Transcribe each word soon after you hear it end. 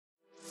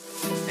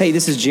Hey,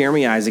 this is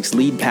Jeremy Isaacs,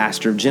 lead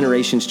pastor of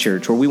Generations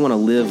Church, where we want to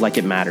live like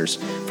it matters.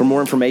 For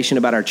more information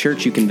about our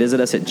church, you can visit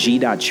us at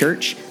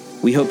g.church.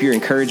 We hope you're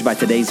encouraged by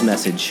today's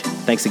message.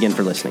 Thanks again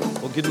for listening.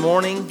 Well, good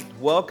morning.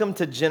 Welcome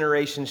to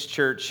Generations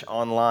Church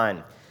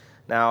Online.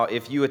 Now,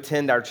 if you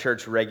attend our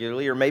church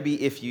regularly, or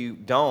maybe if you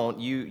don't,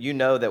 you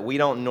know that we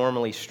don't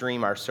normally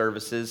stream our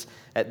services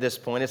at this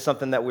point. It's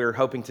something that we're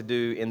hoping to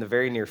do in the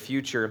very near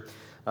future.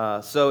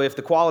 So if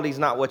the quality's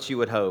not what you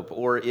would hope,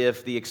 or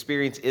if the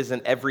experience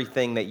isn't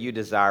everything that you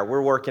desire,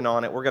 we're working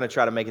on it. We're going to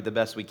try to make it the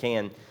best we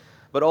can.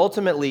 But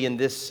ultimately, in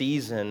this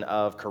season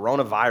of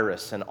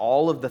coronavirus and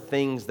all of the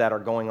things that are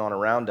going on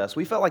around us,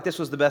 we felt like this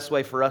was the best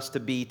way for us to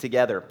be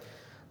together.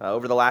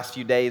 Over the last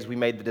few days, we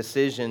made the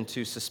decision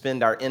to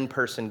suspend our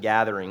in-person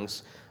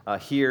gatherings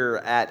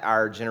here at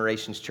our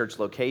Generations Church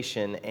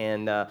location.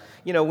 And,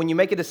 when you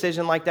make a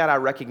decision like that, I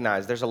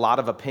recognize there's a lot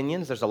of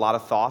opinions, there's a lot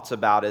of thoughts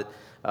about it.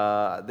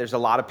 There's a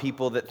lot of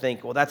people that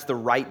think, well, that's the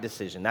right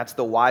decision. That's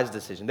the wise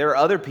decision. There are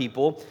other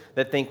people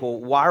that think, well,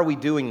 why are we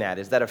doing that?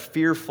 Is that a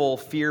fearful,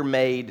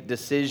 fear-made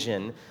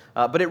decision?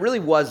 But it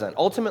really wasn't.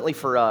 Ultimately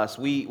for us,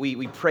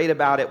 we prayed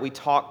about it. We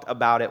talked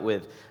about it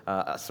with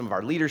some of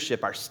our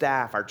leadership, our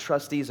staff, our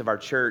trustees of our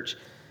church.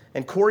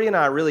 And Corey and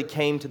I really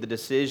came to the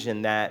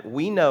decision that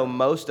we know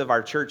most of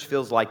our church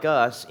feels like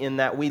us in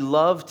that we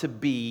love to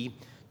be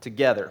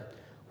together.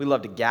 We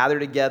love to gather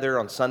together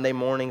on Sunday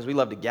mornings. We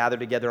love to gather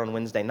together on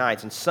Wednesday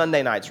nights and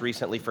Sunday nights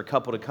recently for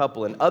couple to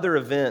couple and other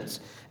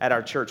events at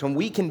our church. When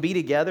we can be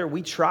together,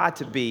 we try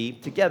to be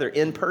together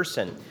in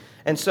person.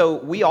 And so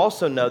we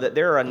also know that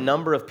there are a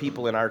number of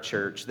people in our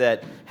church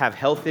that have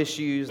health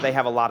issues. They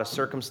have a lot of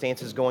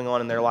circumstances going on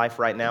in their life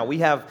right now. We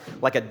have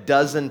like a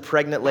dozen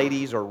pregnant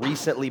ladies or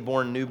recently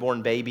born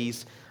newborn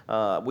babies.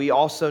 We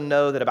also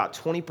know that about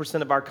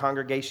 20% of our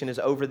congregation is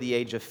over the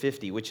age of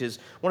 50, which is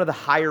one of the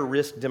higher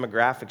risk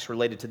demographics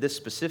related to this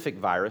specific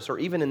virus, or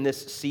even in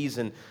this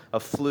season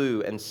of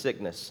flu and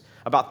sickness.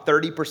 About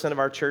 30% of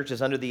our church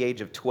is under the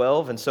age of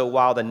 12, and so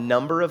while the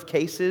number of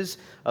cases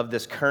of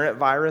this current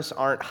virus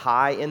aren't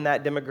high in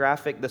that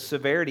demographic, the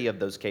severity of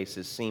those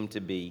cases seem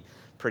to be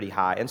pretty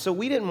high. And so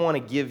we didn't want to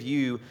give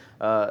you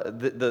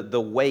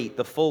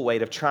the full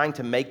weight of trying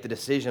to make the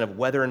decision of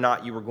whether or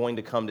not you were going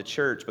to come to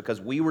church because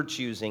we were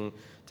choosing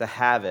to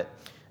have it.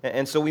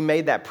 And so we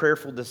made that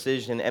prayerful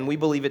decision, and we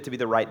believe it to be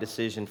the right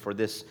decision for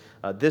this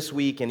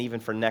week and even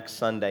for next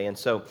Sunday. And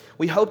so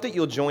we hope that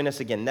you'll join us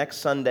again next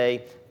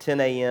Sunday, 10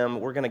 a.m.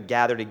 We're going to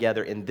gather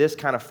together in this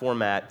kind of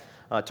format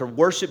to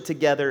worship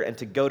together and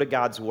to go to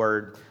God's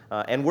Word.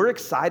 And we're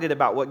excited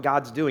about what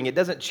God's doing. It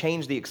doesn't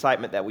change the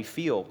excitement that we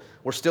feel.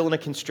 We're still in a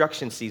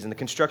construction season. The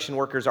construction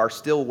workers are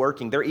still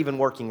working. They're even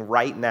working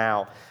right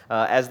now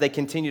as they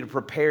continue to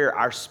prepare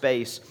our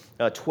space,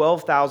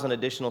 12,000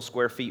 additional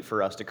square feet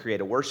for us to create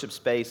a worship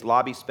space,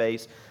 lobby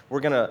space. We're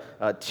going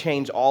to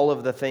change all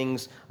of the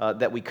things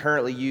that we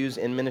currently use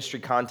in ministry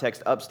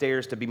context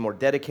upstairs to be more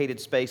dedicated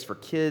space for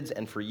kids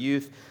and for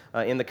youth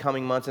in the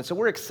coming months. And so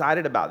we're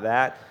excited about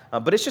that.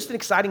 But it's just an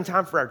exciting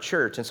time for our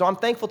church. And so I'm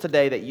thankful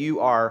today that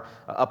you are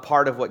a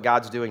part of what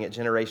God's doing at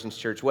Generations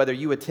Church, whether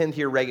you attend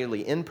here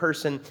regularly in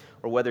person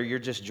or whether you're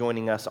just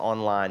joining us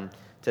online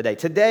today.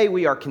 Today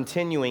we are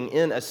continuing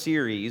in a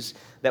series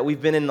that we've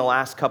been in the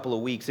last couple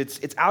of weeks.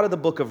 It's out of the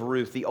book of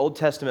Ruth, the Old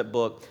Testament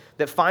book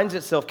that finds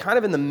itself kind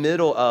of in the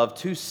middle of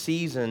two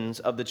seasons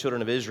of the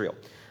children of Israel.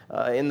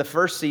 In the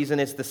first season,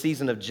 it's the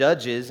season of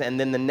Judges, and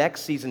then the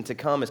next season to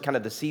come is kind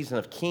of the season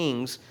of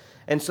Kings.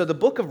 And so the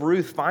book of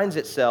Ruth finds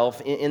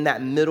itself in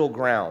that middle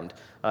ground.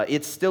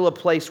 It's still a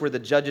place where the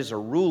judges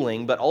are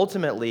ruling, but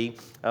ultimately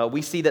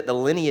we see that the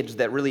lineage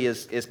that really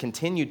is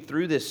continued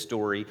through this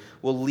story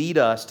will lead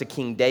us to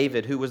King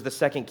David, who was the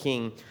second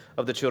king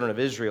of the children of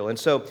Israel. And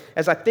so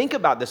as I think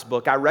about this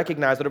book, I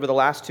recognize that over the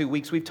last 2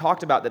 weeks, we've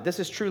talked about that this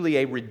is truly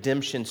a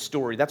redemption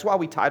story. That's why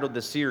we titled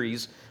the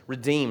series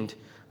Redeemed.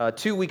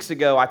 2 weeks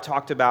ago, I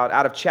talked about,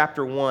 out of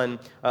chapter 1,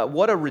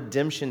 what a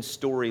redemption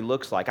story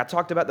looks like. I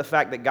talked about the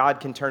fact that God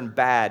can turn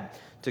bad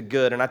to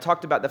good, and I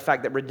talked about the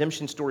fact that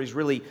redemption stories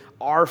really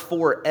are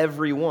for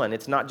everyone.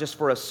 It's not just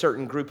for a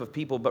certain group of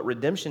people, but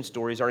redemption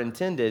stories are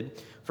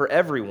intended for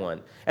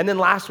everyone. And then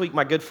last week,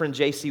 my good friend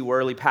J.C.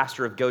 Worley,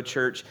 pastor of Go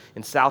Church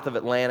in south of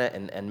Atlanta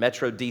and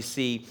Metro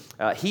D.C.,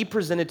 he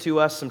presented to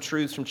us some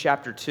truths from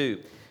chapter 2.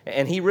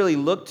 And he really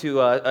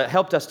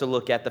helped us to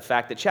look at the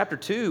fact that chapter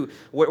 2,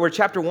 where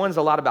chapter 1 is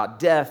a lot about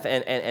death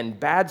and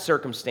bad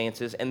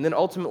circumstances, and then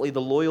ultimately the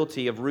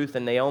loyalty of Ruth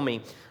and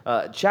Naomi,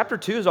 chapter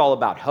 2 is all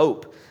about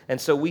hope. And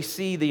so we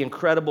see the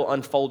incredible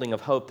unfolding of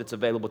hope that's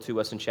available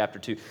to us in chapter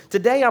 2.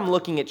 Today I'm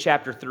looking at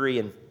chapter 3,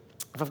 and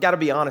if I've got to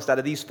be honest, out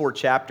of these 4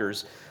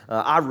 chapters,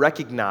 I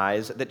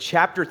recognize that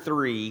chapter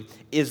 3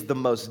 is the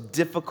most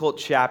difficult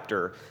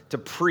chapter to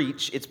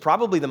preach. It's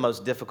probably the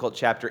most difficult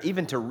chapter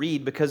even to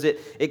read because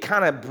it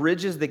kind of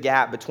bridges the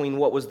gap between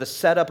what was the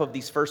setup of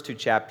these first 2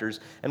 chapters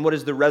and what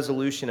is the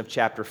resolution of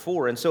chapter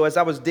 4. And so as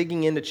I was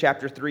digging into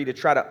chapter 3 to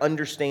try to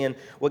understand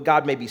what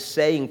God may be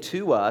saying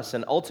to us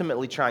and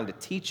ultimately trying to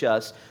teach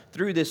us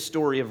through this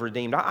story of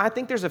redeemed, I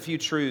think there's a few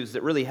truths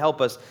that really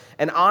help us.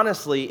 And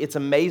honestly, it's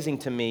amazing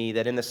to me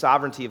that in the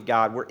sovereignty of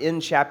God, we're in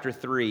chapter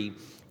 3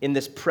 in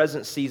this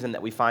present season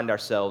that we find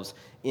ourselves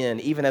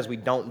in, even as we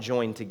don't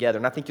join together.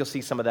 And I think you'll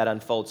see some of that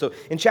unfold. So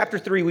in chapter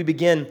 3, we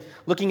begin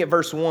looking at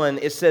verse 1.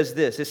 It says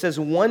this. It says,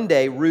 "One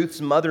day Ruth's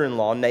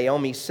mother-in-law,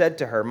 Naomi, said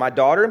to her, 'My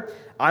daughter,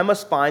 I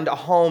must find a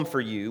home for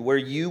you where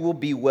you will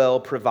be well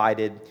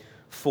provided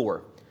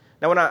for.'"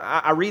 Now, when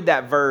I read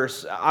that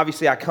verse,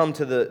 obviously I come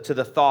to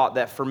the thought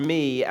that for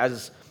me,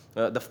 as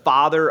the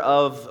father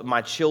of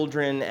my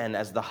children and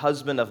as the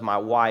husband of my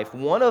wife,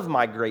 one of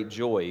my great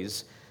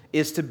joys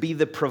is to be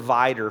the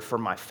provider for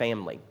my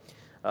family.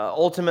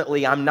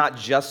 Ultimately, I'm not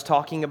just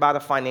talking about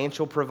a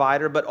financial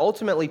provider, but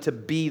ultimately to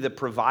be the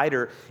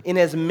provider in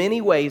as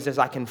many ways as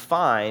I can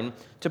find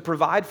to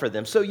provide for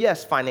them. So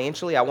yes,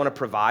 financially, I want to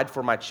provide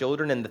for my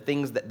children and the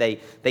things that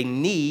they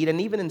need, and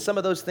even in some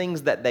of those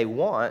things that they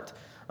want.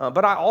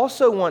 But I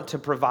also want to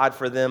provide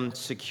for them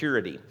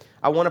security.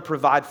 I want to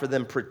provide for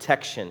them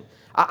protection.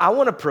 I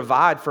want to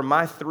provide for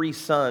my 3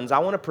 sons. I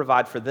want to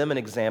provide for them an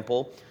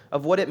example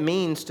of what it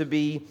means to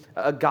be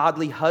a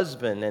godly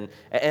husband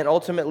and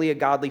ultimately a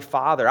godly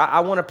father.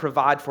 I want to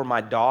provide for my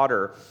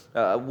daughter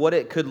what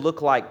it could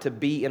look like to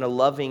be in a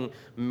loving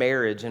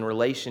marriage and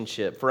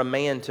relationship, for a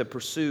man to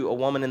pursue a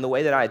woman in the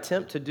way that I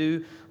attempt to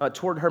do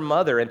toward her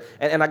mother.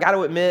 And I got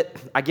to admit,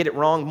 I get it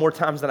wrong more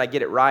times than I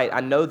get it right. I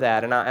know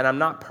that, and I'm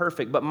not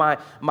perfect, but my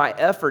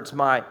efforts,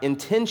 my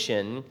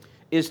intention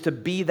is to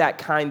be that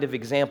kind of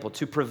example,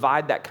 to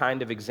provide that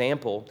kind of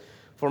example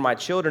for my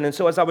children. And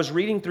so as I was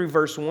reading through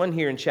verse 1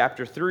 here in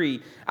chapter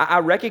 3, I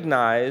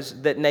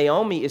recognize that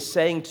Naomi is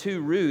saying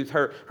to Ruth,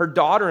 her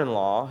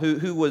daughter-in-law,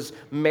 who was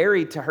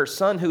married to her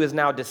son who is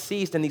now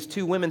deceased, and these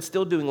 2 women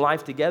still doing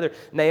life together,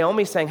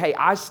 Naomi's saying, hey,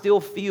 I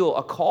still feel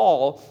a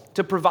call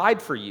to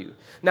provide for you.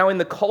 Now, in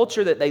the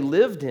culture that they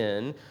lived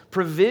in,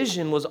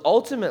 provision was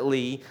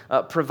ultimately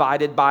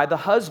provided by the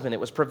husband. It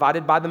was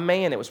provided by the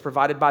man. It was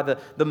provided by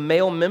the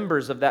male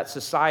members of that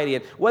society.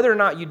 And whether or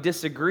not you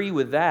disagree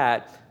with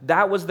that,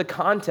 that was the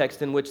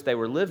context in which they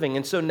were living.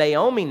 And so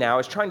Naomi now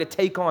is trying to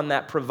take on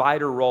that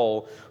provider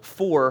role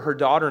for her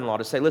daughter-in-law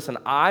to say, listen,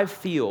 I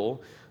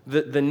feel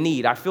the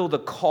need. I feel the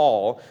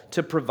call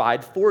to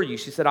provide for you.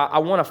 She said, I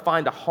want to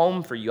find a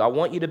home for you. I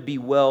want you to be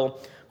well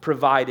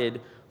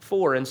provided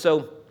for. And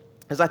so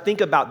as I think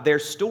about their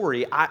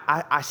story,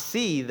 I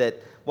see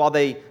that while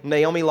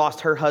Naomi lost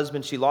her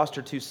husband, she lost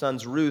her 2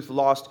 sons, Ruth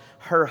lost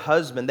her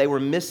husband. They were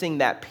missing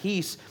that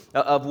piece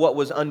of what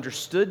was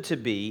understood to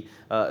be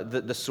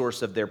the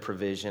source of their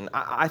provision.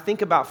 I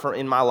think about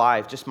in my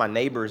life, just my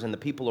neighbors and the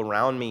people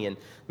around me, and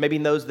maybe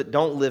those that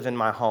don't live in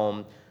my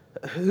home.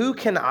 Who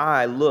can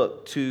I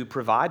look to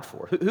provide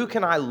for? Who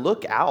can I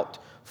look out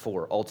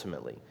for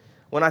ultimately?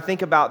 When I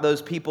think about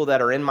those people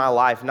that are in my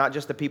life, not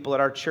just the people at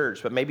our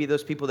church, but maybe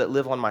those people that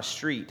live on my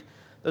street,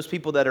 those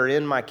people that are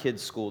in my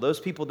kids' school, those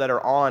people that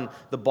are on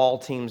the ball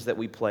teams that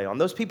we play on,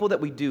 those people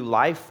that we do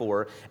life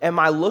for, am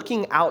I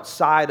looking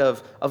outside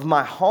of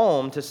my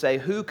home to say,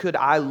 who could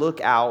I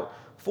look out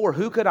for?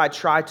 Who could I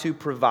try to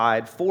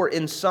provide for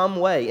in some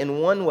way, in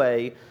one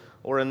way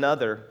or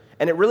another?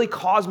 And it really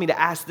caused me to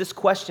ask this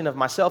question of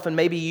myself, and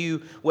maybe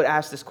you would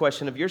ask this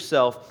question of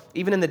yourself,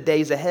 even in the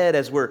days ahead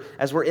as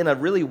we're in a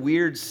really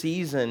weird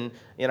season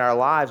in our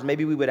lives.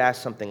 Maybe we would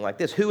ask something like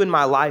this: who in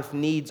my life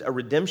needs a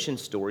redemption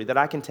story that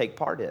I can take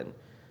part in?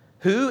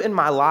 Who in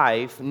my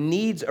life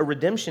needs a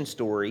redemption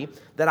story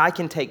that I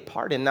can take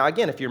part in? Now,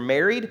 again, if you're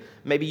married,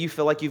 maybe you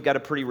feel like you've got a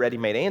pretty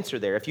ready-made answer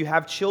there. If you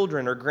have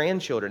children or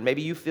grandchildren,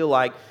 maybe you feel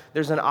like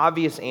there's an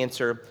obvious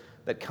answer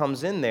that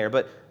comes in there.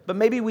 But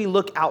maybe we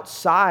look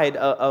outside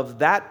of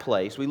that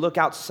place. We look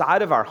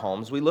outside of our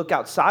homes. We look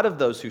outside of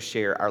those who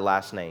share our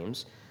last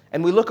names.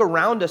 And we look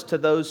around us to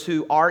those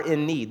who are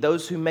in need,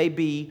 those who may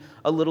be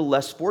a little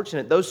less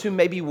fortunate, those who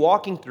may be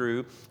walking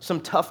through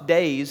some tough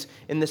days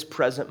in this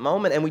present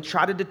moment. And we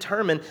try to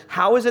determine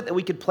how is it that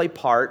we could play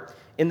part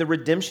in the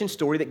redemption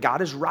story that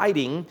God is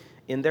writing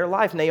in their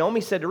life. Naomi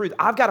said to Ruth,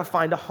 I've got to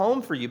find a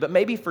home for you. But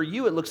maybe for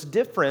you, it looks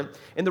different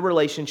in the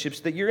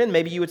relationships that you're in.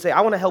 Maybe you would say,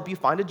 I want to help you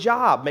find a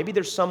job. Maybe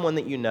there's someone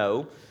that you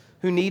know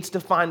who needs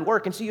to find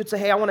work. And so you'd say,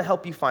 hey, I want to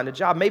help you find a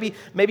job. Maybe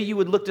you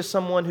would look to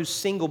someone who's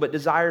single but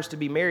desires to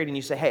be married, and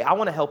you say, hey, I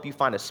want to help you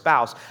find a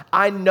spouse.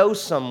 I know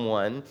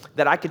someone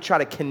that I could try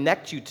to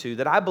connect you to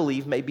that I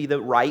believe may be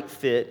the right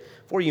fit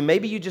for you.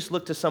 Maybe you just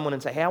look to someone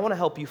and say, hey, I want to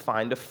help you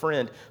find a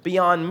friend.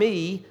 Beyond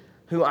me,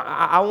 who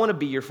I want to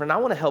be your friend. I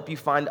want to help you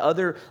find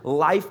other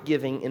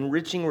life-giving,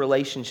 enriching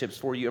relationships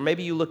for you. Or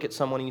maybe you look at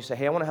someone and you say,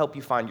 hey, I want to help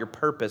you find your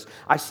purpose.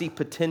 I see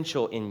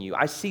potential in you.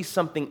 I see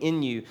something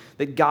in you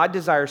that God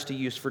desires to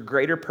use for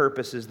greater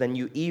purposes than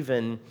you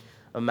even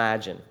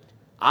imagine.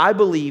 I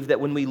believe that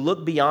when we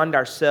look beyond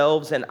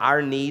ourselves and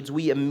our needs,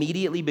 we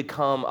immediately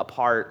become a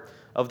part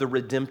of the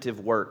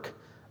redemptive work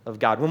of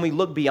God. When we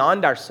look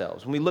beyond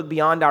ourselves, when we look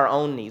beyond our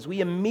own needs,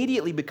 we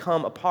immediately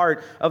become a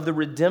part of the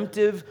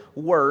redemptive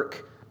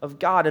work of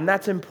God. And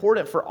that's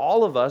important for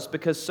all of us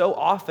because so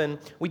often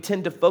we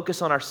tend to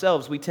focus on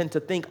ourselves. We tend to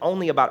think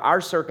only about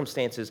our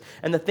circumstances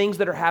and the things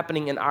that are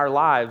happening in our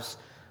lives.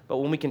 But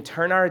when we can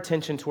turn our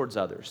attention towards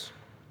others,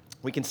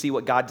 we can see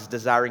what God's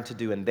desiring to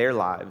do in their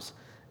lives,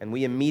 and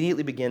we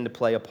immediately begin to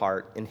play a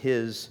part in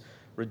His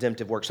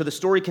redemptive work. So the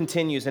story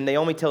continues, and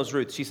Naomi tells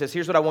Ruth, she says,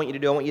 here's what I want you to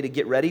do. I want you to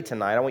get ready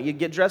tonight. I want you to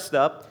get dressed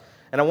up,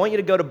 and I want you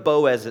to go to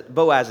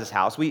Boaz's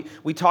house. We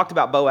talked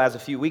about Boaz a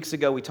few weeks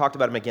ago. We talked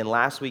about him again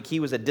last week. He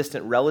was a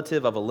distant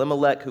relative of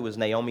Elimelech, who was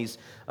Naomi's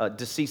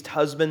deceased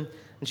husband.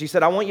 And she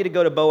said, I want you to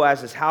go to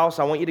Boaz's house.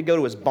 I want you to go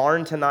to his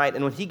barn tonight,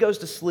 and when he goes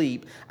to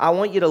sleep, I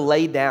want you to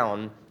lay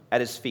down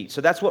at his feet.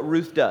 So that's what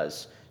Ruth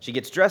does. She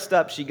gets dressed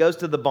up, she goes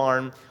to the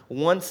barn.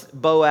 Once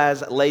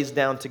Boaz lays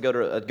down to go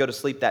to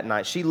sleep that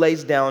night, she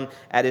lays down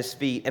at his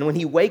feet. And when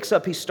he wakes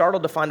up, he's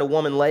startled to find a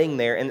woman laying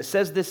there. And it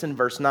says this in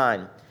verse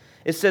 9.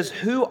 It says,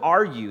 "Who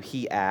are you?"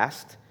 he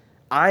asked.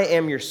 "I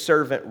am your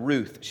servant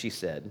Ruth," she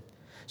said.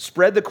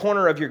 "Spread the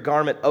corner of your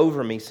garment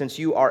over me, since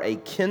you are a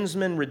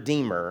kinsman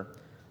redeemer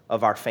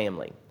of our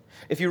family."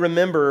 If you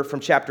remember from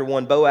chapter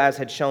 1, Boaz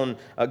had shown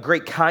a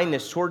great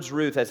kindness towards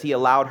Ruth as he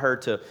allowed her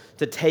to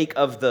take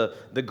of the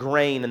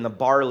grain and the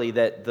barley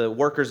that the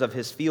workers of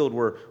his field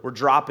were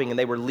dropping, and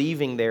they were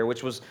leaving there,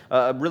 which was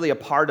really a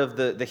part of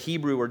the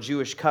Hebrew or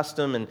Jewish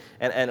custom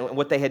and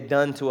what they had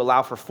done to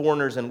allow for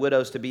foreigners and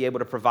widows to be able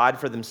to provide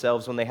for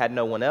themselves when they had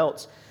no one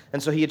else.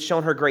 And so he had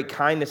shown her great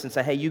kindness and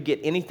said, hey, you get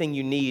anything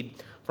you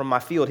need from my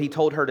field. He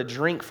told her to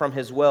drink from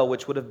his well,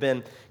 which would have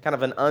been kind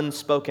of an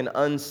unspoken,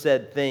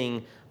 unsaid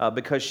thing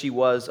because she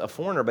was a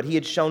foreigner. But he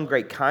had shown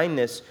great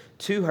kindness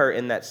to her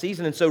in that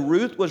season. And so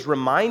Ruth was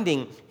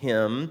reminding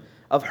him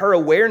of her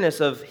awareness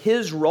of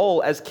his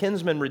role as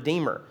kinsman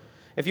redeemer.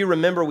 If you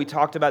remember, we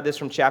talked about this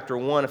from chapter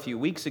 1 a few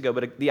weeks ago,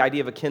 but the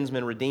idea of a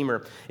kinsman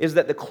redeemer is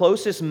that the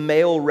closest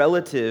male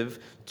relative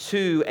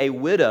to a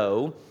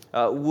widow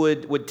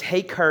would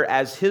take her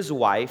as his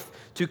wife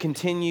to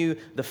continue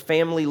the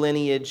family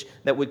lineage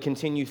that would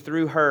continue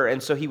through her.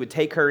 And so he would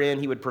take her in,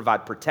 he would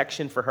provide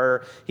protection for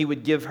her, he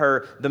would give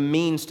her the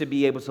means to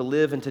be able to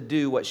live and to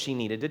do what she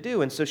needed to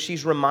do. And so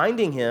she's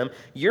reminding him,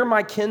 you're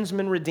my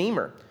kinsman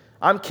redeemer.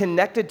 I'm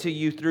connected to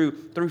you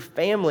through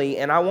family,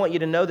 and I want you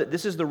to know that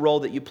this is the role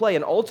that you play.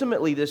 And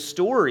ultimately, this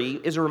story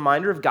is a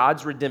reminder of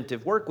God's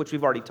redemptive work, which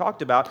we've already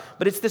talked about,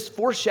 but it's this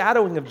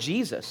foreshadowing of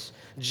Jesus.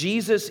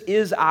 Jesus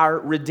is our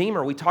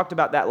Redeemer. We talked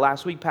about that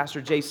last week.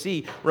 Pastor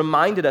JC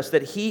reminded us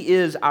that He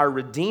is our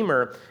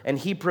Redeemer, and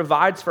He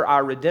provides for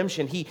our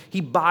redemption.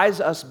 He buys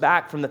us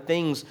back from the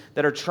things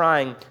that are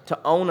trying to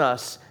own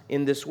us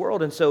in this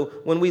world. And so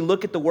when we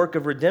look at the work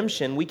of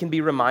redemption, we can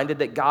be reminded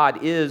that God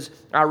is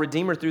our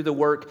Redeemer through the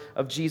work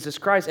of Jesus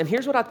Christ. And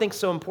here's what I think is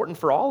so important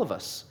for all of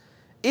us.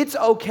 It's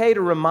okay to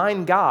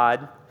remind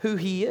God who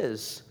He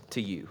is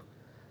to you.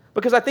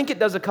 Because I think it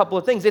does a couple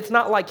of things. It's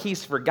not like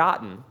He's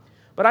forgotten,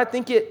 but I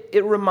think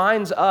it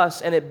reminds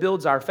us and it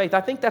builds our faith.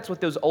 I think that's what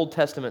those Old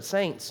Testament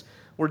saints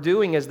were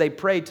doing as they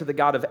prayed to the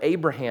God of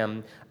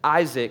Abraham,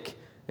 Isaac,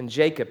 and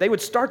Jacob. They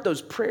would start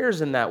those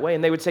prayers in that way,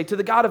 and they would say, to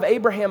the God of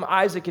Abraham,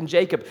 Isaac, and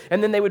Jacob,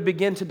 and then they would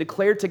begin to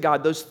declare to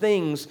God those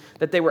things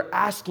that they were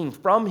asking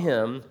from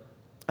Him.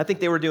 I think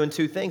they were doing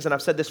two things, and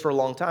I've said this for a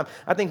long time.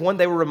 I think one,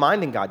 they were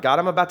reminding God,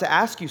 I'm about to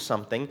ask you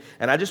something,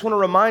 and I just want to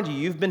remind you,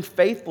 you've been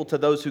faithful to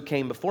those who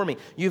came before me.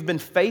 You've been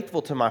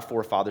faithful to my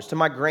forefathers, to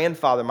my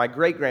grandfather, my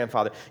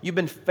great-grandfather. You've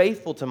been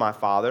faithful to my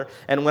father,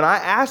 and when I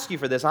ask you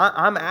for this,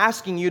 I'm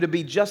asking you to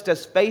be just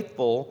as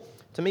faithful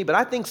to me. But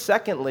I think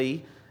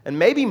secondly, and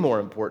maybe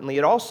more importantly,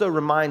 it also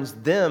reminds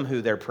them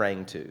who they're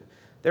praying to.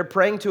 They're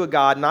praying to a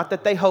God, not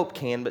that they hope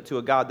can, but to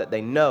a God that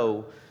they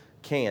know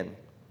can.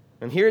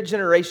 And here at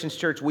Generations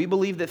Church, we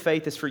believe that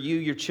faith is for you,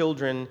 your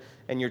children,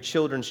 and your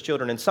children's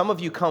children. And some of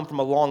you come from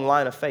a long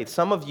line of faith.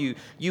 Some of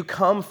you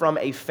come from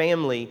a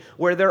family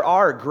where there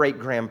are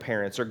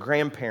great-grandparents or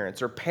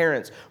grandparents or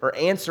parents or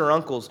aunts or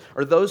uncles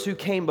or those who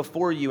came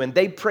before you, and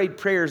they prayed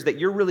prayers that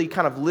you're really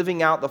kind of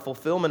living out the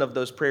fulfillment of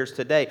those prayers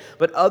today.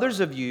 But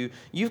others of you,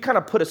 you've kind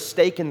of put a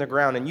stake in the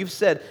ground, and you've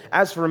said,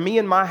 as for me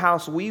and my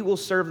house, we will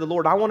serve the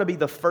Lord. I want to be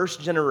the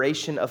first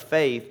generation of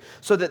faith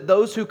so that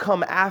those who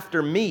come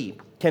after me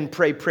can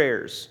pray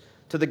prayers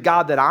to the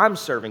God that I'm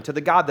serving, to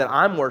the God that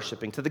I'm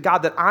worshiping, to the God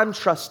that I'm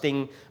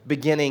trusting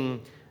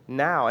beginning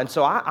now. And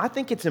so I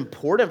think it's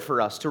important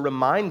for us to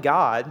remind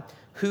God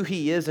who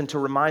He is and to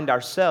remind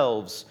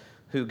ourselves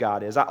who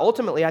God is.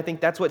 Ultimately, I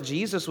think that's what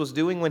Jesus was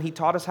doing when He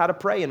taught us how to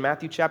pray in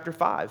Matthew chapter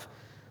 5.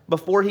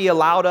 Before He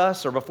allowed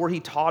us or before He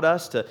taught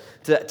us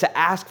to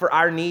ask for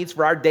our needs,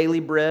 for our daily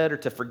bread, or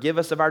to forgive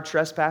us of our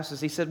trespasses,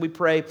 He said we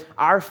pray,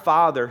 Our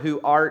Father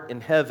who art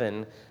in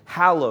heaven,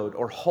 hallowed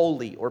or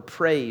holy or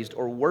praised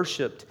or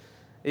worshiped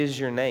is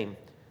your name.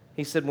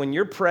 He said when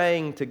you're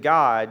praying to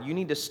God, you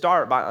need to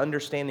start by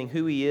understanding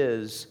who He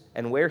is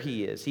and where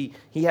he is.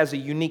 He has a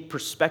unique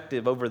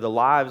perspective over the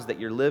lives that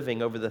you're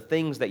living, over the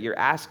things that you're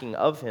asking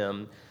of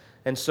him.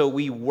 And so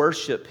we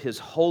worship his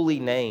holy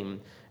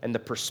name and the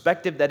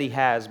perspective that he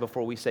has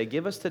before we say,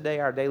 give us today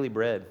our daily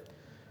bread.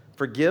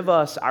 Forgive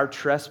us our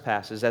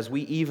trespasses as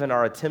we even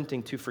are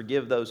attempting to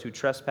forgive those who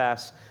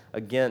trespass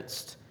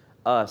against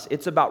us.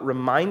 It's about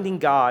reminding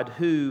God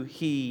who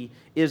he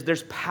is.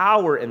 There's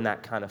power in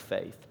that kind of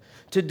faith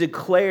to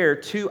declare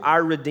to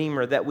our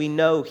Redeemer that we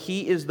know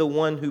he is the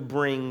one who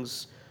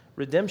brings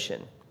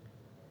redemption.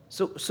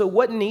 So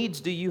what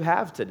needs do you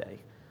have today?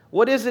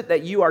 What is it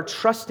that you are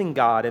trusting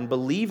God and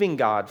believing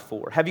God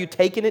for? Have you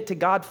taken it to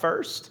God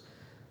first?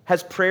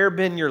 Has prayer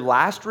been your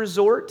last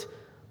resort?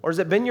 Or has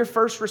it been your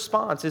first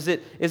response? Is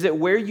it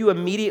where you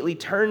immediately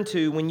turn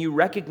to when you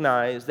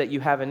recognize that you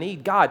have a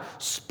need? God,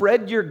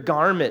 spread your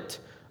garment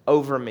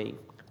over me.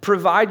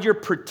 Provide your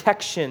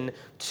protection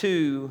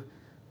to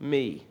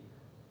me.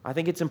 I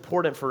think it's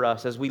important for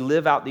us as we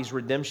live out these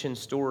redemption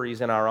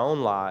stories in our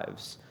own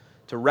lives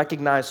to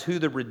recognize who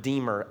the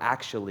Redeemer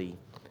actually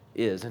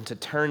is and to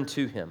turn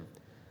to him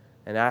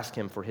and ask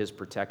him for his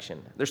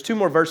protection. There's two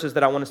more verses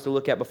that I want us to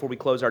look at before we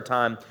close our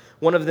time.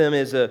 One of them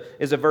is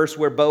a verse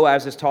where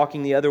Boaz is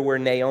talking, the other where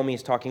Naomi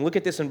is talking. Look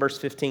at this in verse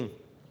 15.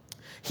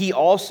 He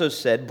also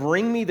said,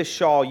 bring me the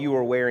shawl you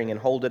are wearing and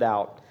hold it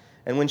out.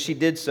 And when she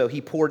did so,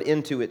 he poured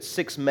into it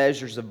 6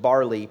 measures of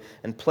barley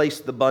and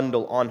placed the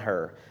bundle on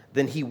her.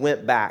 Then he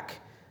went back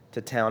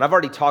to town. I've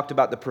already talked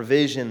about the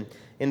provision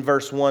in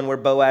verse 1 where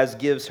Boaz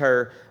gives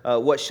her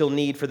what she'll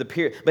need for the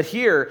period. But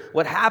here,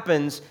 what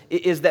happens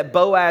is that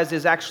Boaz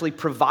is actually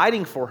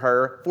providing for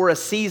her for a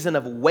season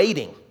of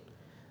waiting.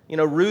 You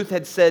know,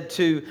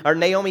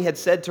 Naomi had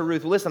said to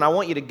Ruth, listen, I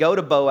want you to go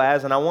to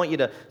Boaz and I want you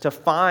to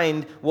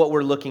find what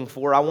we're looking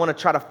for. I want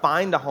to try to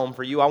find a home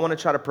for you. I want to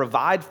try to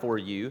provide for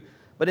you.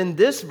 But in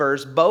this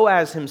verse,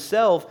 Boaz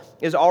himself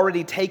is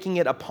already taking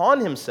it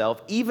upon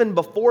himself, even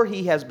before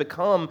he has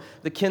become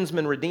the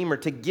kinsman redeemer,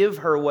 to give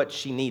her what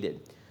she needed.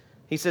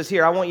 He says,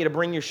 here, I want you to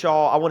bring your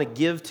shawl. I want to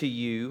give to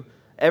you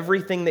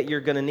everything that you're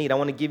going to need. I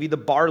want to give you the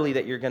barley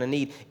that you're going to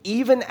need,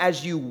 even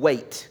as you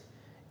wait,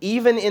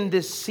 even in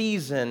this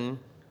season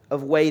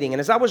of waiting.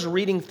 And as I was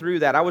reading through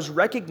that, I was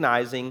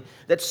recognizing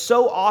that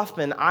so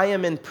often I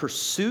am in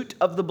pursuit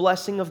of the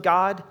blessing of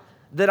God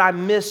that I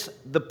miss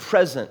the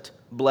present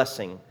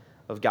blessing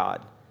of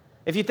God.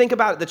 If you think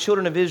about it, the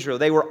children of Israel,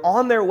 they were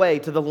on their way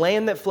to the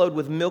land that flowed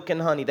with milk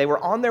and honey. They were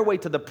on their way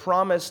to the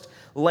promised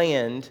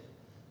land.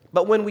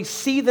 But when we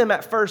see them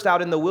at first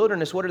out in the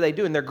wilderness, what are they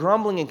doing? They're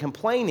grumbling and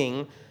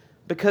complaining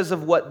because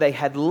of what they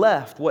had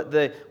left, what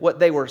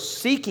they were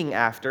seeking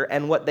after,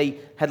 and what they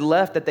had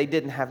left that they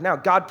didn't have now.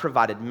 God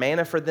provided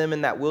manna for them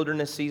in that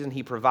wilderness season.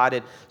 He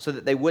provided so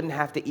that they wouldn't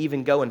have to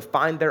even go and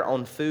find their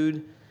own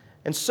food.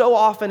 And so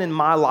often in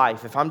my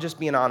life, if I'm just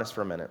being honest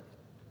for a minute,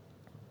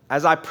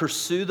 as I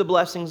pursue the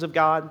blessings of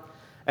God,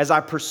 as I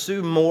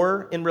pursue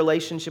more in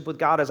relationship with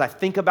God, as I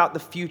think about the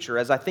future,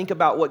 as I think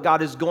about what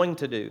God is going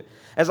to do,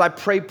 as I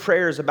pray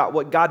prayers about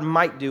what God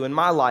might do in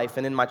my life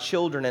and in my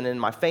children and in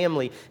my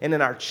family and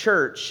in our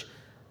church,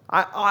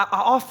 I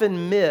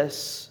often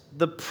miss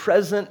the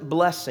present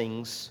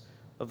blessings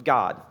of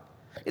God.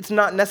 It's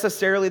not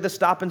necessarily the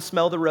stop and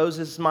smell the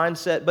roses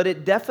mindset, but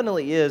it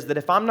definitely is that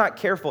if I'm not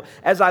careful,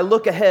 as I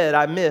look ahead,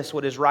 I miss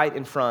what is right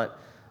in front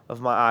of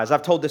my eyes.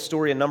 I've told this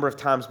story a number of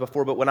times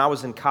before, but when I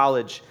was in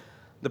college,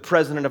 the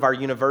president of our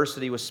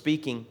university was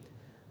speaking,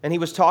 and he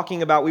was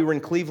talking about, we were in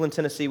Cleveland,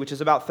 Tennessee, which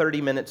is about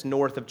 30 minutes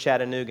north of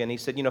Chattanooga, and he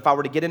said, if I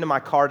were to get into my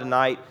car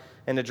tonight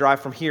and to drive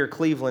from here,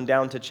 Cleveland,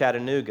 down to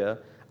Chattanooga,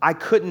 I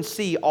couldn't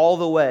see all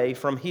the way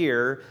from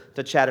here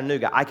to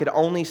Chattanooga. I could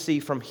only see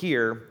from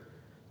here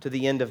to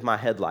the end of my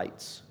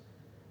headlights.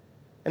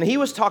 And he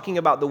was talking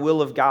about the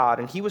will of God,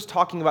 and he was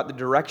talking about the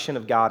direction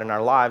of God in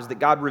our lives, that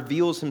God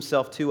reveals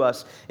himself to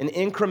us in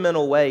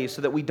incremental ways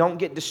so that we don't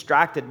get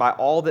distracted by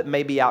all that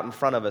may be out in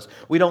front of us.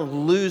 We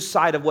don't lose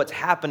sight of what's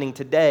happening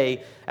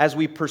today as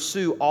we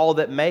pursue all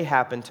that may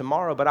happen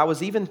tomorrow. But I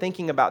was even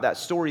thinking about that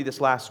story this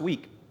last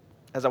week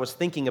as I was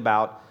thinking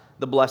about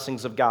the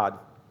blessings of God.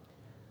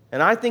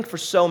 And I think for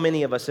so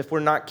many of us, if we're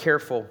not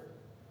careful,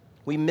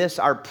 we miss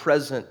our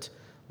present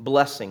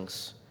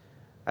blessings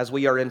as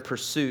we are in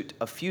pursuit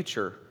of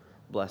future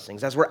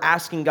blessings, as we're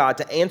asking God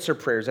to answer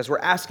prayers, as we're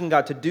asking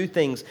God to do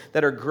things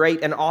that are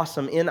great and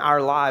awesome in our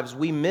lives,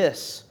 we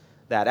miss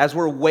that. As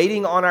we're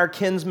waiting on our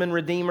kinsman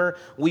redeemer,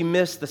 we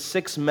miss the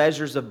 6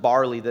 measures of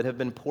barley that have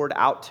been poured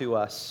out to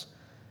us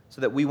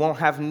so that we won't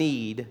have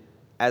need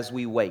as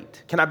we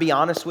wait. Can I be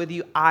honest with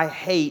you? I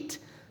hate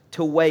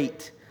to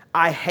wait.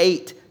 I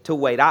hate to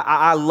wait.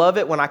 I love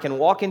it when I can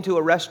walk into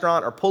a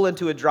restaurant or pull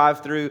into a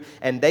drive-thru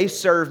and they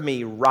serve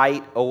me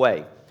right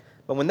away.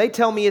 But when they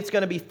tell me it's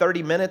going to be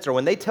 30 minutes, or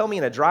when they tell me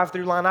in a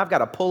drive-thru line I've got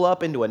to pull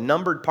up into a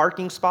numbered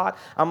parking spot,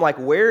 I'm like,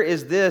 where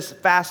is this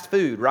fast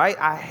food, right?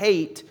 I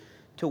hate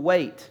to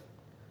wait.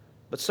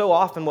 But so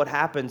often what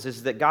happens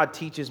is that God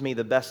teaches me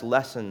the best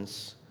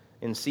lessons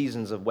in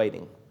seasons of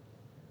waiting.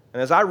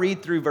 And as I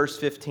read through verse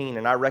 15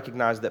 and I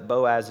recognize that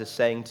Boaz is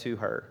saying to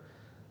her,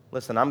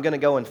 listen, I'm going to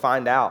go and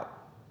find out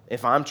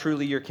if I'm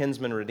truly your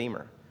kinsman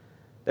redeemer.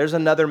 There's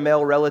another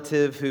male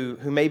relative who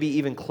may be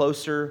even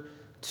closer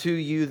to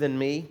you than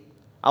me.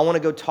 I want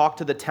to go talk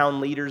to the town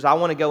leaders. I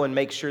want to go and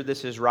make sure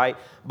this is right.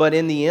 But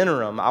in the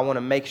interim, I want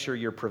to make sure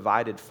you're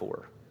provided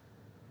for.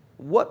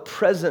 What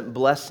present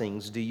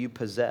blessings do you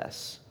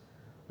possess?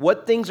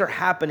 What things are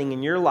happening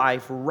in your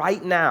life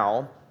right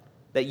now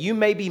that you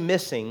may be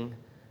missing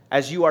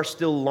as you are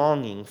still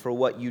longing for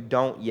what you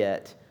don't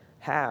yet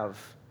have?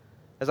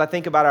 As I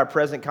think about our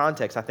present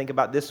context, I think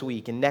about this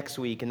week and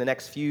the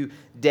next few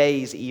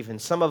days even.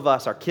 Some of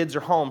us, our kids are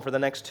home for the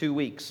next 2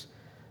 weeks.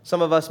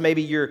 Some of us,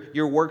 maybe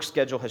your work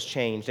schedule has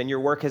changed and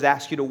your work has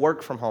asked you to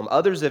work from home.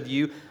 Others of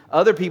you,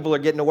 other people are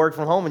getting to work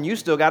from home and you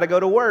still got to go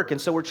to work. And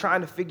so we're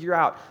trying to figure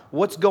out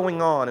what's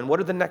going on and what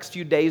are the next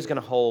few days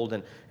going to hold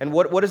and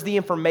what is the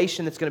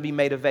information that's going to be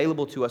made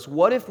available to us.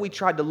 What if we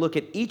tried to look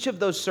at each of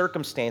those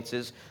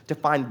circumstances to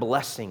find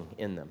blessing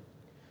in them?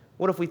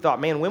 What if we thought,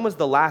 man, when was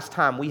the last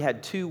time we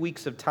had 2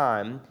 weeks of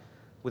time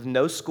with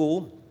no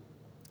school,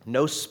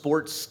 no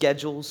sports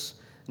schedules,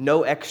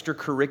 no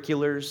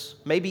extracurriculars,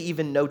 maybe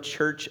even no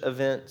church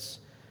events,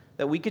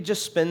 that we could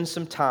just spend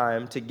some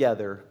time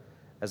together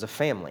as a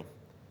family?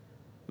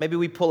 Maybe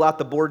we pull out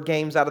the board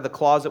games out of the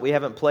closet we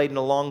haven't played in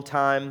a long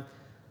time.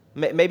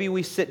 Maybe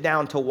we sit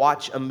down to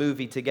watch a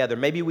movie together.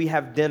 Maybe we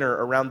have dinner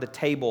around the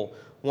table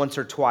once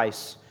or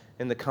twice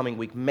in the coming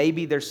week.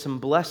 Maybe there's some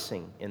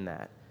blessing in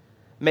that.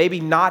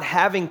 Maybe not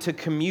having to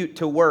commute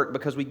to work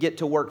because we get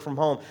to work from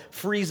home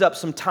frees up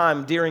some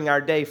time during our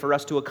day for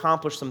us to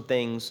accomplish some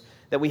things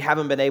that we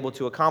haven't been able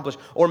to accomplish.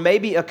 Or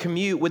maybe a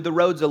commute with the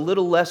roads a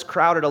little less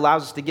crowded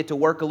allows us to get to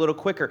work a little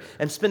quicker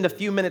and spend a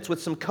few minutes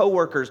with some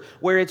coworkers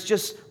where it's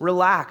just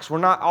relaxed. We're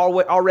not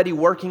already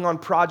working on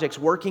projects,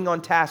 working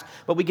on tasks,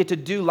 but we get to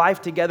do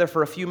life together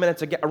for a few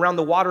minutes around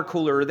the water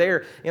cooler or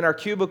there in our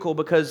cubicle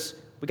because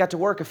we got to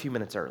work a few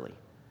minutes early.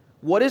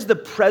 What is the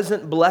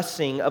present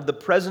blessing of the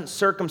present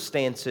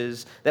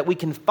circumstances that we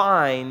can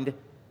find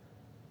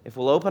if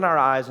we'll open our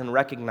eyes and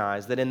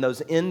recognize that in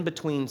those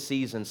in-between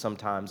seasons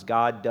sometimes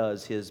God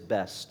does His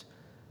best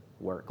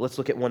work? Let's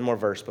look at one more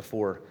verse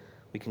before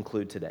we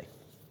conclude today.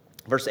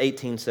 Verse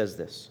 18 says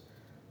this,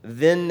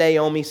 "Then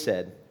Naomi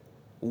said,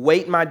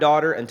 'Wait, my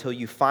daughter, until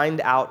you find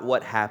out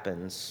what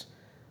happens,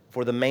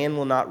 for the man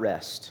will not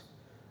rest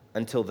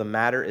until the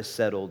matter is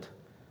settled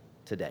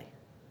today.'"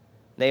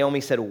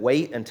 Naomi said,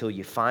 wait until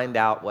you find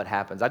out what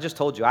happens. I just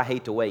told you, I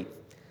hate to wait.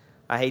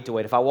 I hate to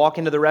wait. If I walk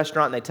into the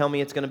restaurant and they tell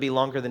me it's going to be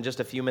longer than just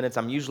a few minutes,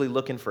 I'm usually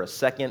looking for a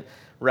second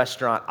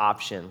restaurant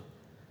option.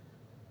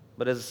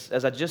 But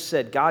as I just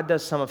said, God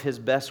does some of His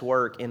best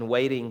work in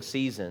waiting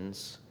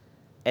seasons,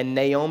 and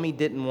Naomi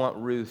didn't want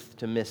Ruth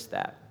to miss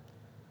that.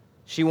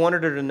 She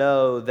wanted her to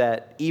know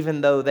that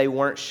even though they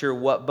weren't sure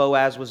what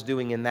Boaz was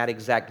doing in that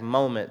exact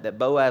moment, that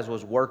Boaz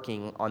was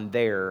working on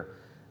their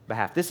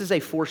behalf. This is a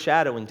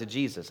foreshadowing to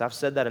Jesus. I've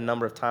said that a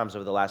number of times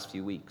over the last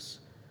few weeks.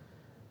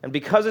 And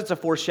because it's a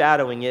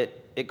foreshadowing,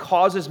 it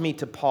causes me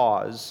to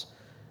pause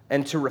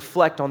and to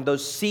reflect on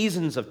those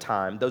seasons of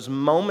time, those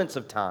moments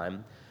of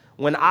time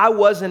when I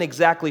wasn't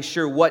exactly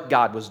sure what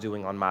God was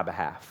doing on my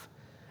behalf.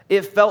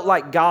 It felt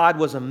like God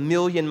was a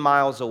million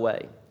miles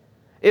away.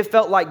 It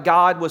felt like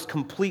God was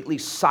completely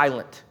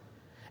silent.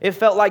 It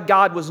felt like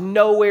God was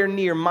nowhere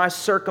near my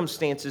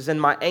circumstances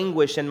and my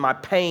anguish and my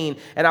pain,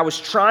 and I was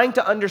trying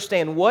to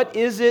understand what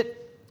is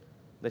it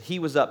that He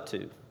was up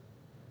to.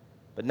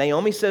 But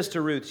Naomi says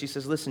to Ruth, she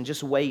says, listen,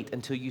 just wait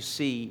until you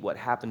see what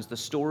happens. The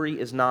story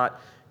is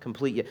not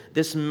complete yet.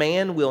 This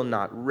man will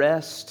not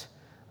rest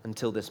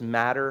until this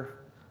matter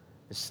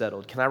is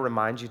settled. Can I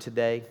remind you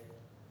today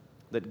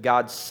that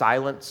God's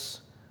silence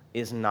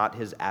is not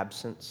His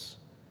absence?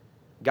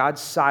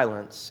 God's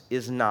silence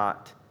is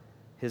not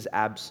His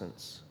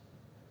absence.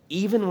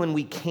 Even when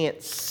we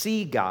can't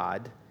see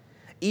God,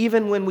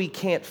 even when we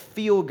can't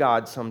feel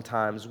God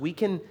sometimes, we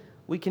can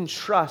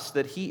trust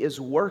that He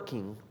is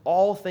working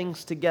all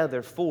things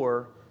together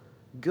for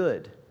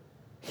good.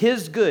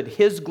 His good,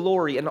 His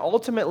glory, and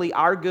ultimately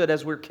our good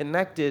as we're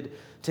connected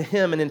to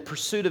Him and in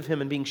pursuit of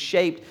Him and being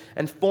shaped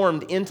and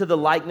formed into the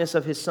likeness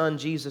of His Son,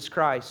 Jesus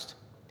Christ.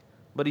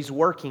 But He's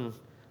working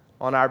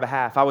on our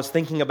behalf. I was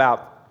thinking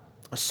about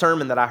a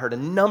sermon that I heard a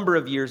number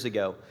of years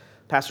ago.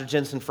 Pastor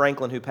Jensen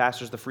Franklin, who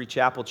pastors the Free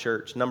Chapel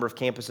Church, a number of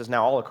campuses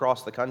now all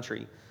across the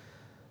country.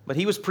 But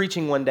he was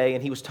preaching one day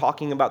and he was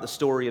talking about the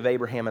story of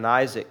Abraham and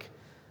Isaac.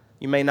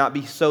 You may not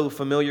be so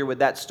familiar with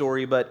that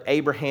story, but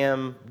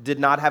Abraham did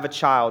not have a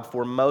child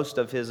for most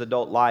of his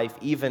adult life,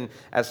 even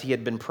as he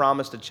had been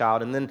promised a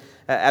child. And then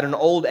at an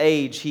old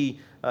age, he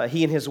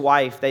and his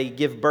wife, they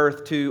give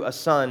birth to a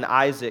son,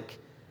 Isaac.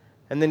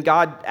 And then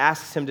God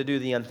asks him to do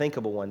the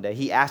unthinkable one day.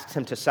 He asks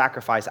him to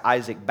sacrifice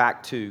Isaac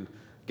back to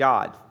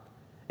God.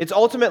 It's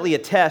ultimately a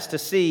test to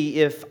see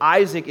if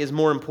Isaac is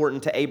more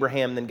important to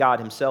Abraham than God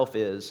Himself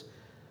is.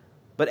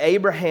 But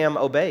Abraham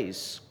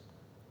obeys.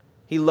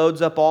 He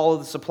loads up all of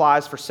the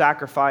supplies for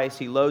sacrifice.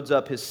 He loads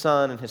up his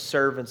son and his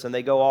servants, and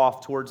they go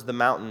off towards the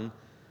mountain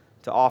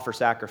to offer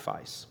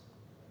sacrifice.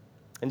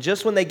 And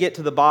just when they get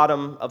to the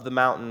bottom of the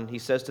mountain, he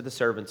says to the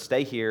servants,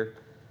 "Stay here.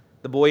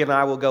 The boy and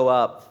I will go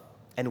up,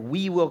 and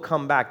we will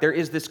come back. There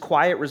is this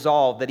quiet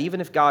resolve that even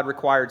if God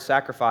required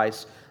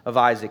sacrifice of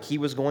Isaac, he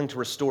was going to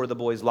restore the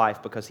boy's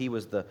life because he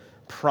was the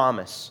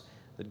promise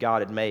that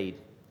God had made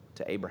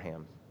to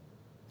Abraham.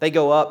 They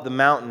go up the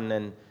mountain,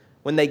 and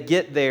when they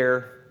get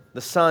there,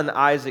 the son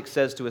Isaac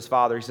says to his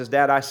father, he says,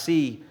 "Dad, I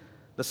see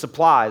the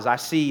supplies, I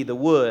see the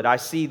wood, I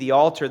see the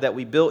altar that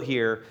we built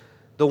here.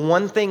 The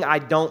one thing I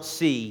don't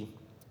see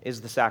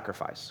is the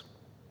sacrifice."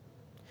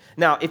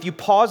 Now, if you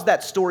pause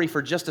that story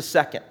for just a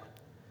second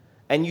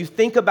and you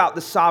think about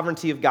the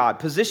sovereignty of God,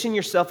 position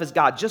yourself as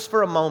God just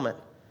for a moment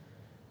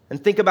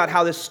and think about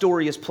how this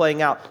story is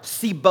playing out.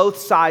 See both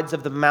sides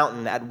of the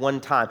mountain at one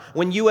time.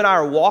 When you and I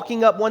are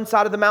walking up one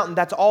side of the mountain,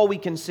 that's all we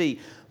can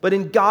see. But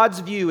in God's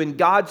view, in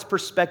God's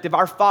perspective,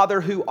 our Father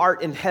who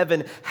art in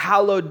heaven,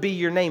 hallowed be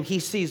your name. He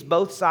sees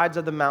both sides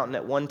of the mountain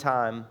at one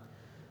time.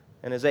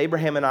 And as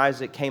Abraham and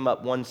Isaac came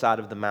up one side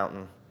of the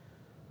mountain,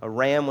 a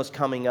ram was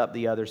coming up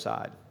the other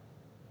side.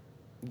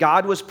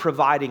 God was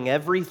providing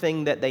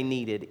everything that they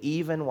needed,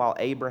 even while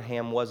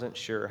Abraham wasn't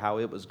sure how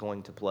it was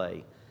going to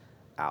play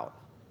out.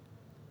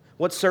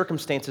 What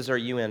circumstances are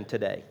you in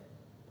today?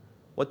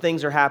 What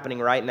things are happening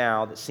right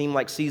now that seem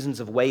like seasons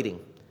of waiting?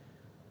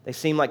 They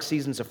seem like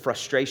seasons of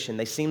frustration.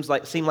 They seem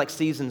like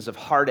seasons of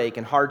heartache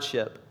and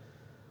hardship.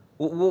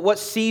 What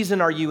season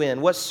are you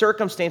in? What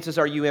circumstances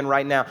are you in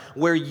right now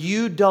where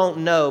you don't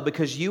know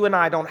because you and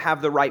I don't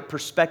have the right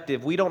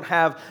perspective? We don't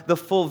have the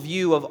full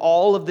view of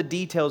all of the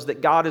details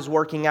that God is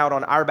working out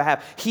on our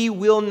behalf. He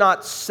will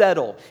not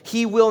settle.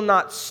 He will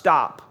not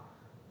stop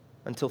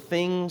until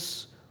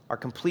things are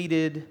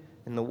completed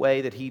in the way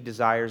that He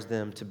desires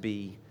them to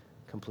be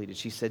completed.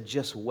 She said,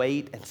 just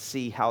wait and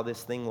see how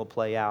this thing will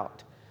play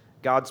out.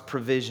 God's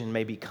provision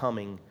may be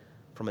coming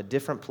from a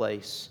different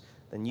place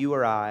than you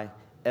or I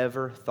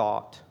ever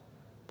thought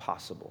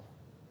possible.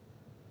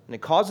 And it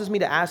causes me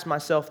to ask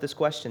myself this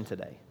question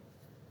today.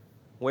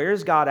 Where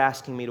is God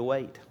asking me to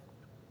wait?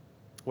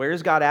 Where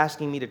is God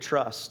asking me to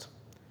trust?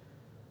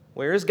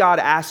 Where is God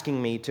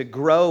asking me to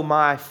grow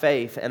my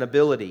faith and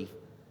ability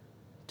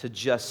to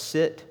just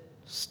sit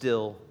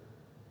still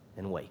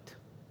and wait?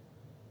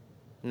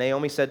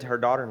 Naomi said to her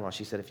daughter-in-law,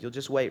 she said, if you'll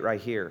just wait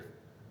right here,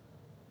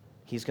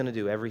 He's going to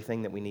do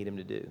everything that we need Him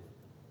to do.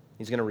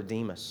 He's going to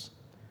redeem us.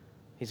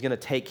 He's going to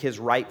take His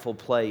rightful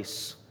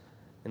place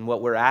in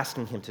what we're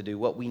asking Him to do,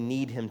 what we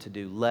need Him to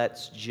do.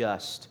 Let's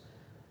just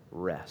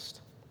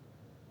rest.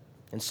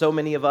 And so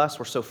many of us,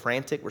 we're so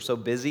frantic, we're so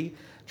busy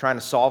trying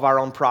to solve our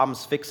own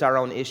problems, fix our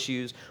own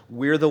issues.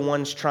 We're the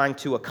ones trying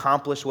to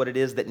accomplish what it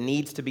is that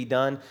needs to be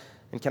done.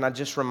 And can I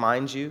just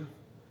remind you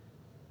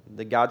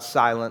that God's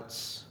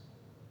silence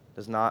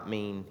does not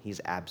mean He's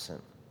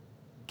absent.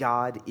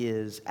 God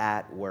is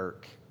at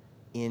work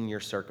in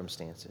your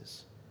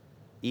circumstances,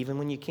 even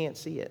when you can't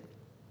see it.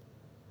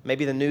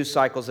 Maybe the news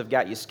cycles have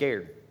got you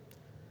scared.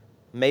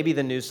 Maybe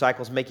the news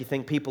cycles make you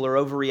think people are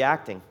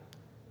overreacting,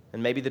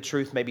 and maybe the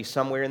truth may be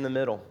somewhere in the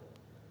middle.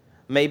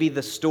 Maybe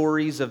the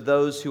stories of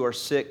those who are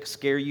sick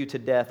scare you to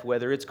death,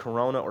 whether it's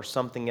corona or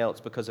something else,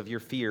 because of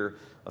your fear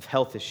of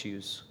health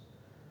issues.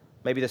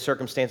 Maybe the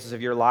circumstances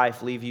of your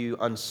life leave you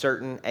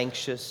uncertain,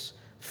 anxious,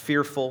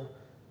 fearful,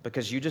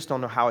 because you just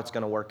don't know how it's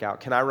going to work out.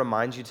 Can I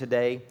remind you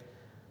today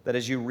that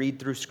as you read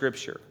through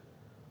Scripture,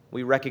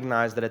 we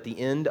recognize that at the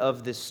end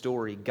of this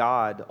story,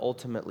 God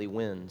ultimately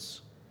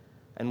wins.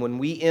 And when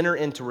we enter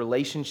into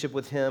relationship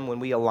with Him,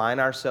 when we align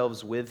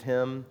ourselves with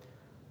Him,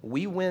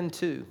 we win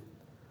too.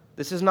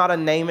 This is not a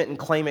name it and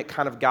claim it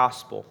kind of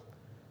gospel.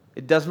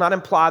 It does not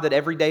imply that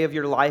every day of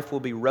your life will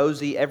be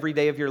rosy, every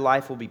day of your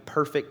life will be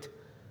perfect,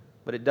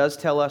 but it does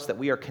tell us that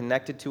we are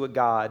connected to a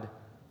God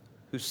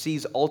who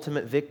sees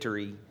ultimate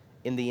victory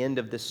in the end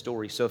of this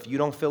story. So if you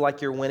don't feel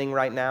like you're winning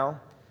right now,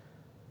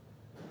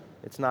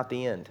 it's not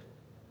the end.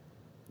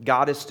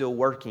 God is still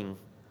working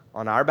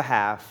on our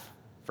behalf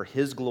for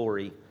His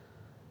glory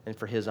and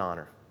for His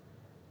honor.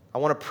 I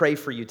want to pray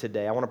for you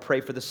today. I want to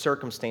pray for the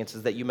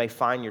circumstances that you may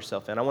find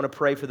yourself in. I want to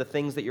pray for the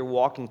things that you're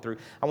walking through.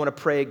 I want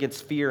to pray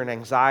against fear and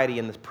anxiety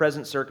in the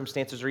present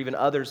circumstances or even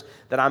others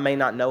that I may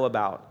not know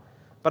about.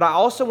 But I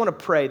also want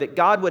to pray that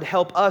God would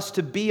help us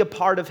to be a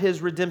part of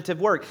His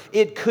redemptive work.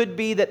 It could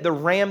be that the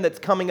ram that's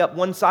coming up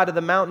one side of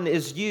the mountain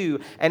is you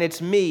and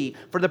it's me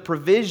for the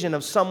provision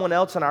of someone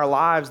else in our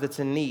lives that's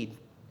in need.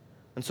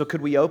 And so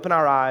could we open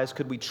our eyes,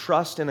 could we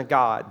trust in a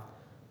God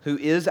who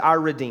is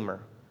our Redeemer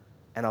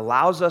and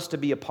allows us to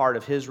be a part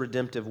of His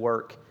redemptive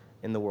work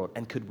in the world?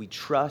 And could we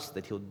trust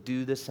that He'll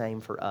do the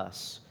same for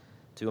us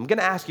too? I'm going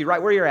to ask you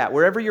right where you're at,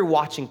 wherever you're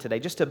watching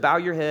today, just to bow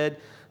your head,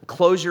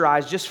 close your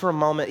eyes just for a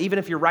moment, even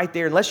if you're right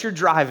there, unless you're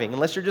driving,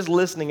 unless you're just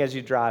listening as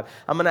you drive.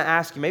 I'm going to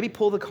ask you, maybe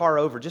pull the car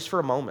over just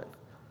for a moment.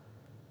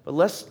 But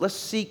let's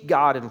seek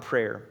God in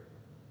prayer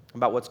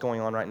about what's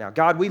going on right now.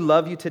 God, we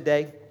love You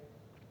today,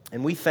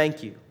 and we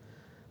thank You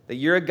that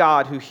You're a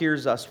God who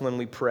hears us when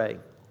we pray.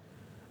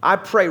 I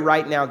pray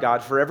right now,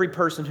 God, for every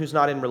person who's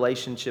not in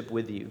relationship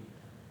with You.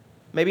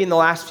 Maybe in the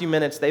last few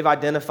minutes, they've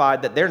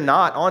identified that they're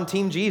not on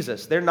Team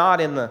Jesus. They're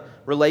not in the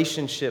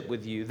relationship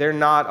with You. They're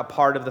not a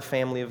part of the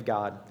family of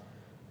God.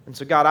 And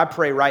so, God, I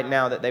pray right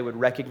now that they would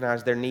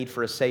recognize their need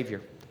for a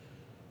Savior.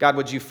 God,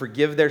 would you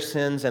forgive their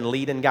sins and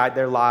lead and guide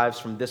their lives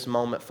from this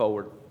moment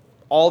forward?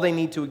 All they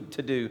need to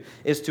do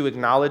is to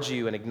acknowledge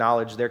you and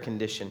acknowledge their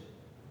condition.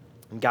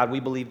 And God, we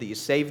believe that you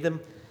saved them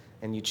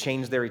and you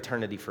changed their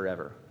eternity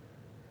forever.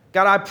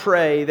 God, I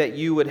pray that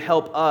you would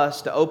help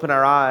us to open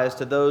our eyes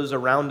to those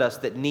around us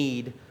that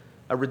need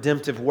a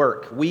redemptive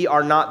work. We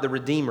are not the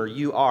Redeemer,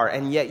 you are,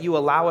 and yet you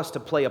allow us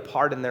to play a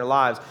part in their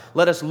lives.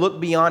 Let us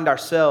look beyond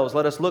ourselves.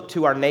 Let us look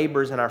to our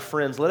neighbors and our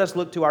friends. Let us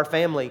look to our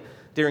family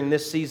during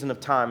this season of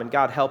time, and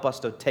God, help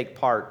us to take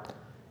part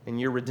in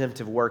your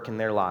redemptive work in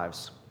their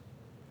lives.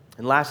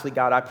 And lastly,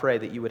 God, I pray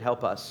that you would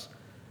help us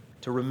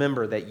to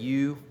remember that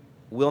you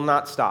will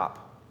not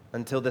stop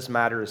until this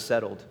matter is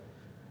settled.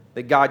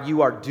 That, God,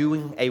 you are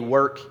doing a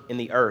work in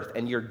the earth,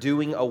 and you're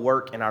doing a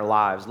work in our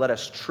lives. Let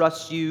us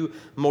trust you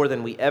more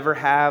than we ever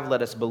have.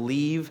 Let us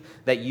believe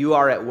that you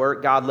are at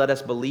work. God, let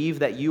us believe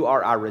that you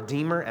are our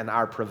Redeemer and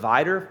our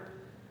provider.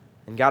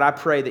 And God, I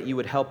pray that you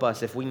would help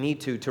us, if we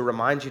need to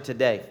remind you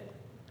today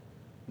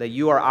that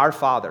you are our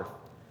Father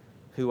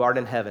who art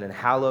in heaven, and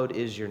hallowed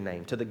is your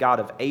name. To the God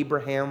of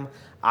Abraham,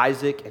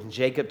 Isaac, and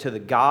Jacob, to the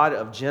God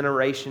of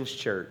Generations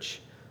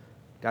Church,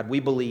 God,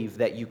 we believe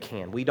that you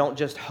can. We don't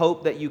just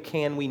hope that you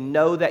can, we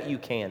know that you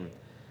can.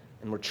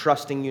 And we're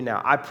trusting you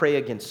now. I pray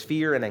against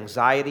fear and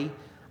anxiety.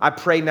 I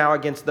pray now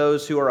against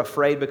those who are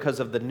afraid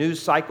because of the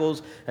news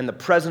cycles and the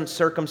present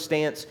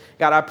circumstance.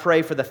 God, I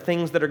pray for the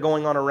things that are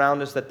going on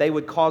around us, that they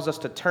would cause us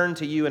to turn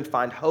to you and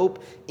find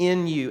hope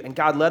in you. And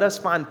God, let us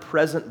find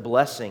present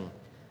blessing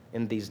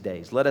in these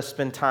days. Let us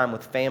spend time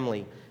with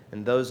family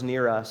and those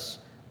near us.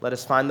 Let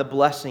us find the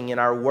blessing in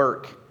our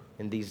work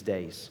in these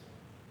days.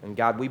 And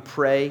God, we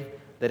pray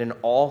that in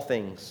all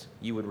things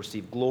you would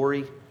receive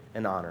glory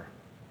and honor.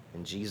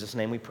 In Jesus'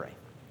 name we pray.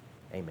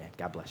 Amen.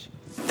 God bless you.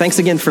 Thanks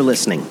again for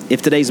listening.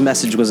 If today's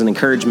message was an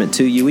encouragement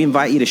to you, we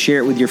invite you to share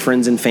it with your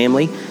friends and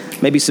family.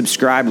 Maybe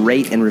subscribe,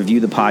 rate, and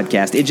review the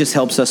podcast. It just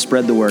helps us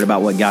spread the word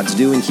about what God's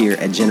doing here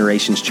at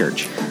Generations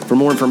Church. For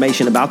more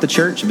information about the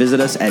church,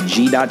 visit us at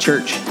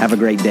g.church. Have a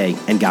great day,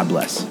 and God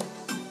bless.